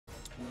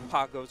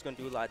Packo is going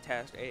to do a lot of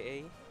task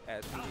AA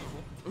as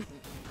usual.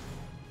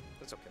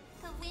 That's okay.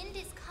 The wind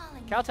is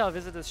calling. Kowtow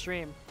visited the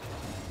stream.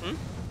 Hmm?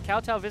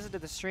 Kowtow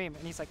visited the stream,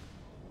 and he's like,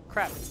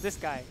 crap, it's this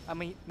guy. I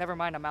mean, never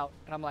mind, I'm out.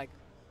 And I'm like,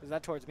 is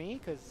that towards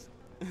me? Because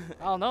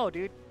I don't know,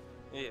 dude.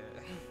 Yeah.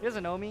 He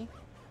doesn't know me.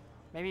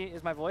 Maybe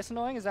is my voice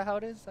annoying? Is that how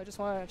it is? I just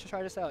want to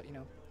try this out, you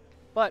know.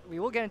 But we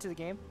will get into the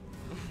game.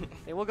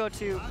 They will go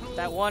to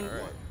that one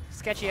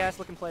sketchy-ass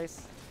looking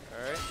place.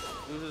 All right.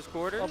 Losers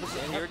quarter. Oh,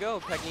 And here we go.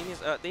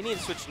 Pacneemius. They need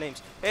to switch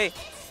names. Hey.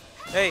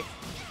 Hey.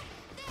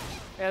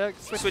 Yeah,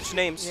 switch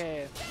names.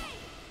 Yeah.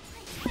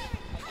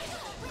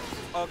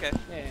 Okay.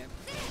 Yeah.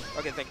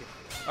 Okay, thank you.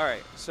 All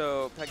right,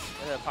 so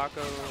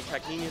Packo,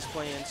 Pacneemius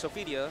playing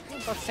Sophia.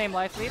 About the same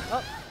life lead.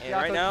 Oh, and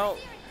right now,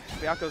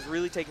 Byakko's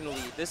really taking the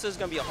lead. This is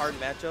going to be a hard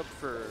matchup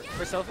for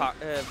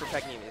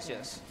Pacneemius,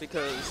 yes.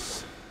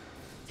 Because,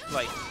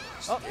 like,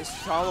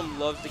 Solemn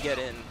loves to get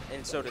in,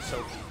 and so does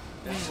Sophie.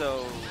 And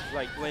so,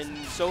 like, when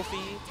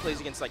Sophie plays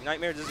against, like,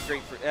 Nightmare,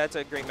 that's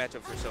a great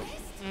matchup for Sophie.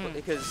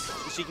 Because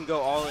she can go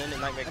all in and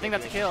Nightmare. I think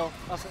that's a kill.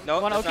 Also,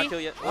 no, one that's Oki? not kill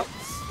yet.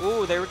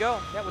 Oh, there we go.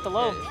 Yeah, with the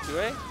low.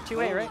 2A?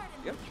 2A, right?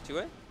 Yep,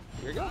 2A.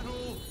 Here we go.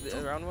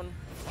 Round one.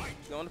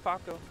 Going to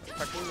Packo.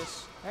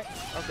 Pacneemius. Right.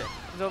 Okay.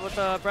 So with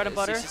the bread and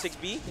butter.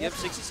 66B. Yep,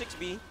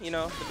 66B. You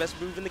know, the best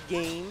move in the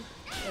game.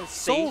 It's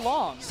so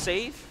long.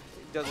 Safe.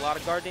 Does a lot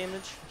of guard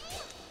damage.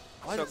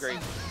 Why so great.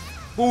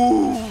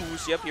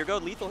 Boost. Yep, here go.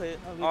 Lethal hit.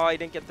 Oh, he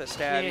didn't get the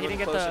stab. Yeah, he didn't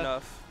get close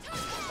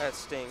enough. That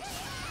stings.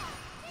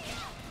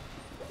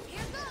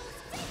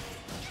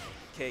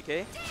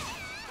 KK.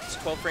 It's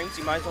 12 frames.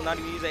 You might as well not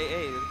even use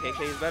AA.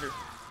 KK is better.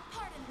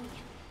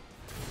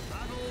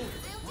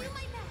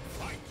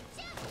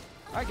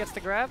 All right, gets the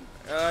grab.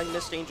 He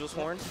missed Angel's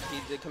horn. He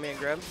did command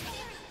grab.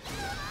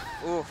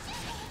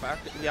 Oof.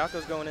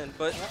 Byakko's going in,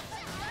 but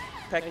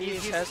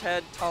Pacneemius has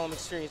had Talon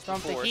experience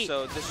before,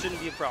 so this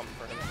shouldn't be a problem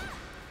for him.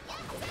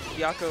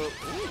 Byakko.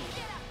 Ooh.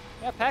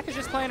 Yeah, Pac is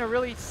just playing a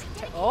really.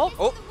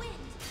 Oh.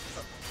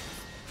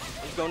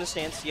 He's going to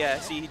stance. Yeah,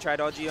 see, he tried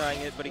all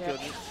GIing it, but he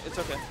couldn't. It's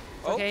okay.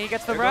 Okay, he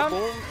gets the round.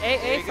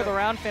 AA for the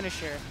round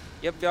finisher.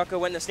 Yep, Byakko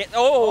went in the stance.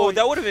 Oh,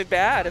 that would have been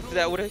bad if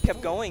that would have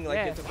kept going.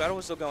 Like, if the battle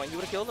was still going, he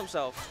would have killed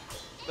himself.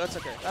 That's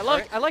okay. I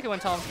like it when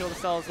Talons kill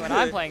themselves when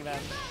I'm playing them.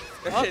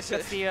 Oh, that's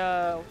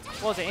the,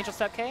 what was it, Angel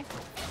Step K?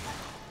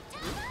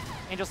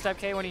 Angel Step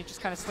K when he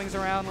just kind of swings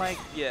around like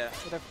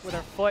with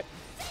her foot.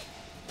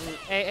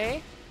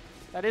 AA,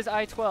 that is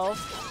I-12.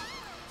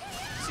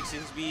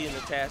 16B in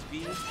the task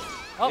B.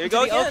 Oh, there you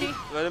go again.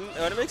 Let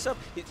him mix up.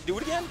 Do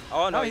it again.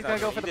 Oh, no, he's going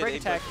to go for the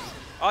break attack.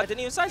 Oh, I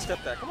didn't even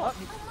sidestep that. Come on.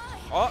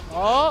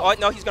 Oh,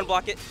 no, he's going to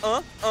block it.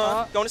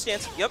 Going to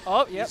stance. Yep.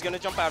 Oh, yep. He's going to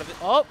jump out of it.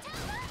 Oh,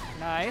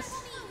 nice.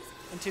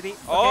 Into the.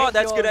 Oh,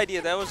 that's a good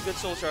idea. That was a good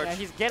soul charge. Yeah,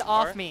 he's get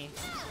off me.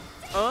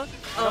 I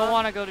don't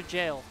want to go to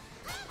jail.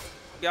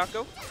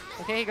 Byakko.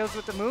 Okay, he goes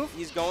with the move.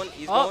 He's going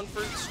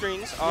for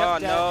strings. Oh,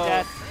 no.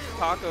 Death.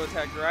 Packo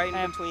attacked right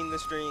in between the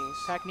strings.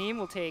 Pacneem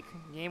will take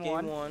game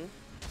one.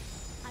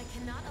 I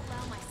cannot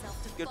allow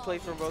myself to good play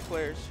from both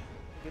players.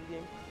 Good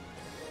game.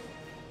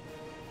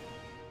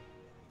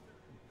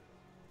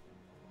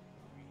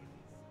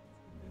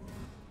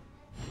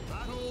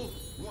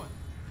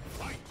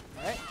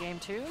 All right, game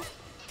two.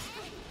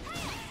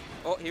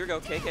 Oh, here we go,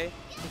 KK.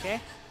 Okay.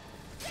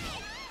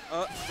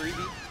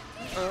 3B.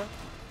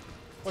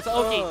 What's the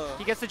Oki?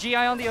 He gets the GI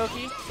on the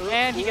Oki,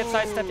 and he gets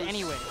sidestepped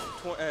anyway.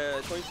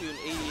 22 and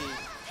 80.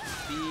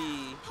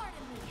 B.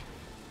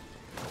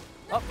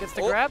 Oh, gets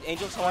the grab.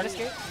 Angel's horn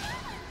escape.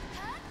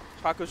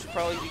 Packo should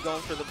probably be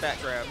going for the back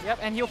grab. Yep,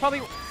 and he'll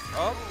probably.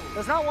 Oh,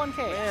 there's not 1K.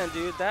 Man,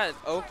 dude, that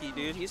Oki,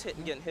 dude, he's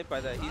getting hit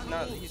by that. He's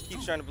not. He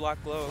keeps trying to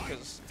block blow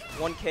because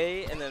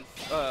 1K and then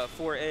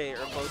 4A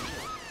are both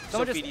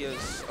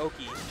Sophia's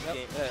Oki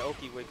game,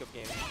 Oki wake up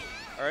game.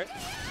 All right.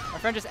 My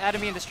friend just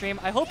added me in the stream.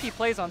 I hope he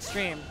plays on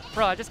stream.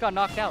 Bro, I just got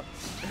knocked out.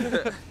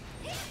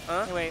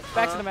 Anyway,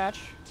 back to the match.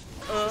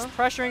 Just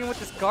pressuring him with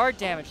this guard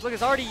damage. Look,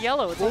 it's already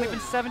yellow. It's only been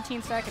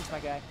 17 seconds, my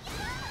guy.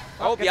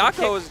 Oh,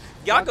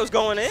 Byakko's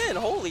going in.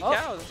 Holy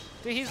cow.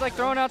 Dude, he's like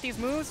throwing out these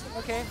moves.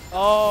 Okay.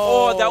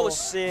 Oh, that was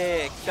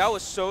sick. That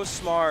was so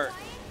smart.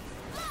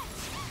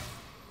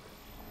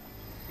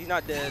 He's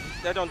not dead.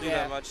 That don't do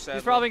that much, sadly.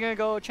 He's probably going to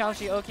go challenge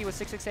the Oki with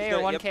 668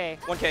 or 1K.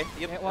 Yep, 1K.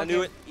 Yep, I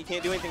knew it. You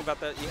can't do anything about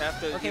that. You have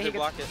to either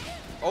block it.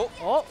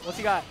 Oh, what's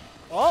he got?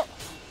 Oh.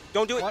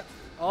 Don't do it.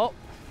 Oh.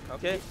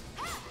 Okay.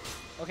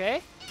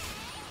 Okay.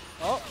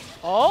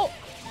 Oh.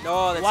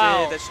 No, that's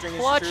it. That string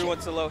is true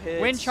once the low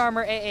hits. Wind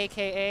Charmer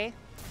AAKA.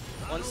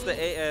 Once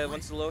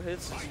the low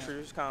hits, it's a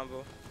true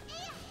combo.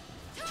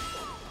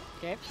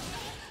 Okay.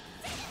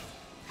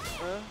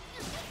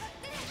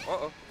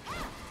 Uh-oh.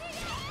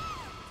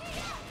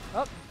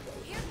 Oh.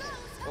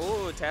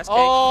 Oh, task cake.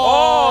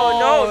 Oh,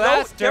 no,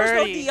 that's there was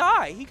dirty. no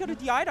DI. He could have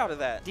DI'd out of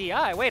that.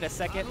 DI? Wait a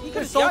second. He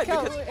could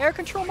have air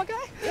control, my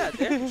guy? Yeah,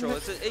 air control.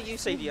 You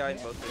say DI in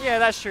both ways. Yeah,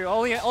 that's true.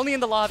 Only in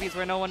the lobbies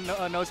where no one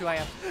knows who I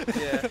am.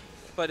 Yeah.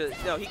 But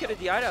no, he could have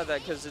DI'd out of that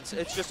because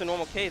it's just a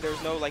normal K.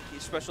 There's no like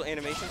special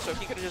animation, so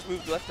he could have just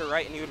moved left or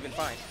right and he would have been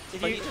fine.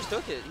 But he just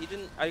took it. He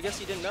didn't. I guess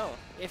he didn't know.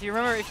 If you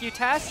remember, if you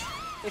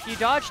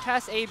dodge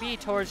TAS AB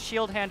towards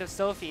Shield Hand of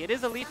Sophie, it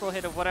is a lethal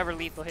hit of whatever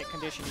lethal hit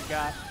condition you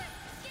got.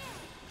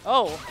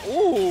 Oh.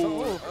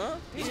 Ooh.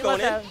 He's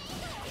going in.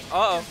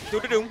 Uh-oh.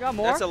 Doo-doo-doo. Got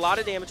more? That's a lot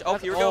of damage. Oh,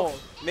 here we go.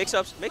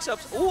 Mix-ups.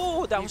 Mix-ups.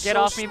 Ooh, that was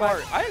so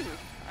smart.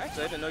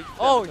 Actually, I didn't know you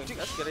could do that.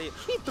 That's a good idea.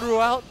 He threw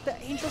out the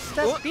Angel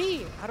Step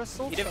B out of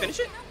Soul. He didn't finish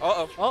it?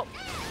 Uh-oh.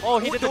 Oh,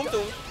 he did the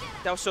doom.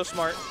 That was so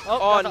smart.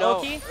 Oh,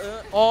 no.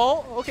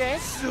 Oh, okay.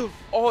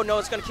 Oh, no,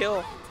 it's going to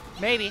kill.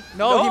 Maybe.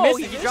 No, he missed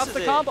it. He drops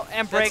the it. combo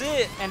and breaks.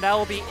 That's it. And that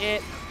will be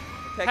it.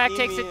 Pac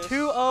takes it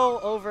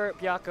 2-0 over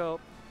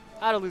Byakko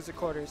out of loser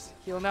quarters.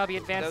 He will now be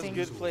advancing that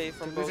was a good play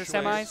from to loser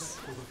semis.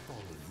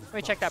 Let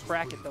me check that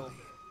bracket, though.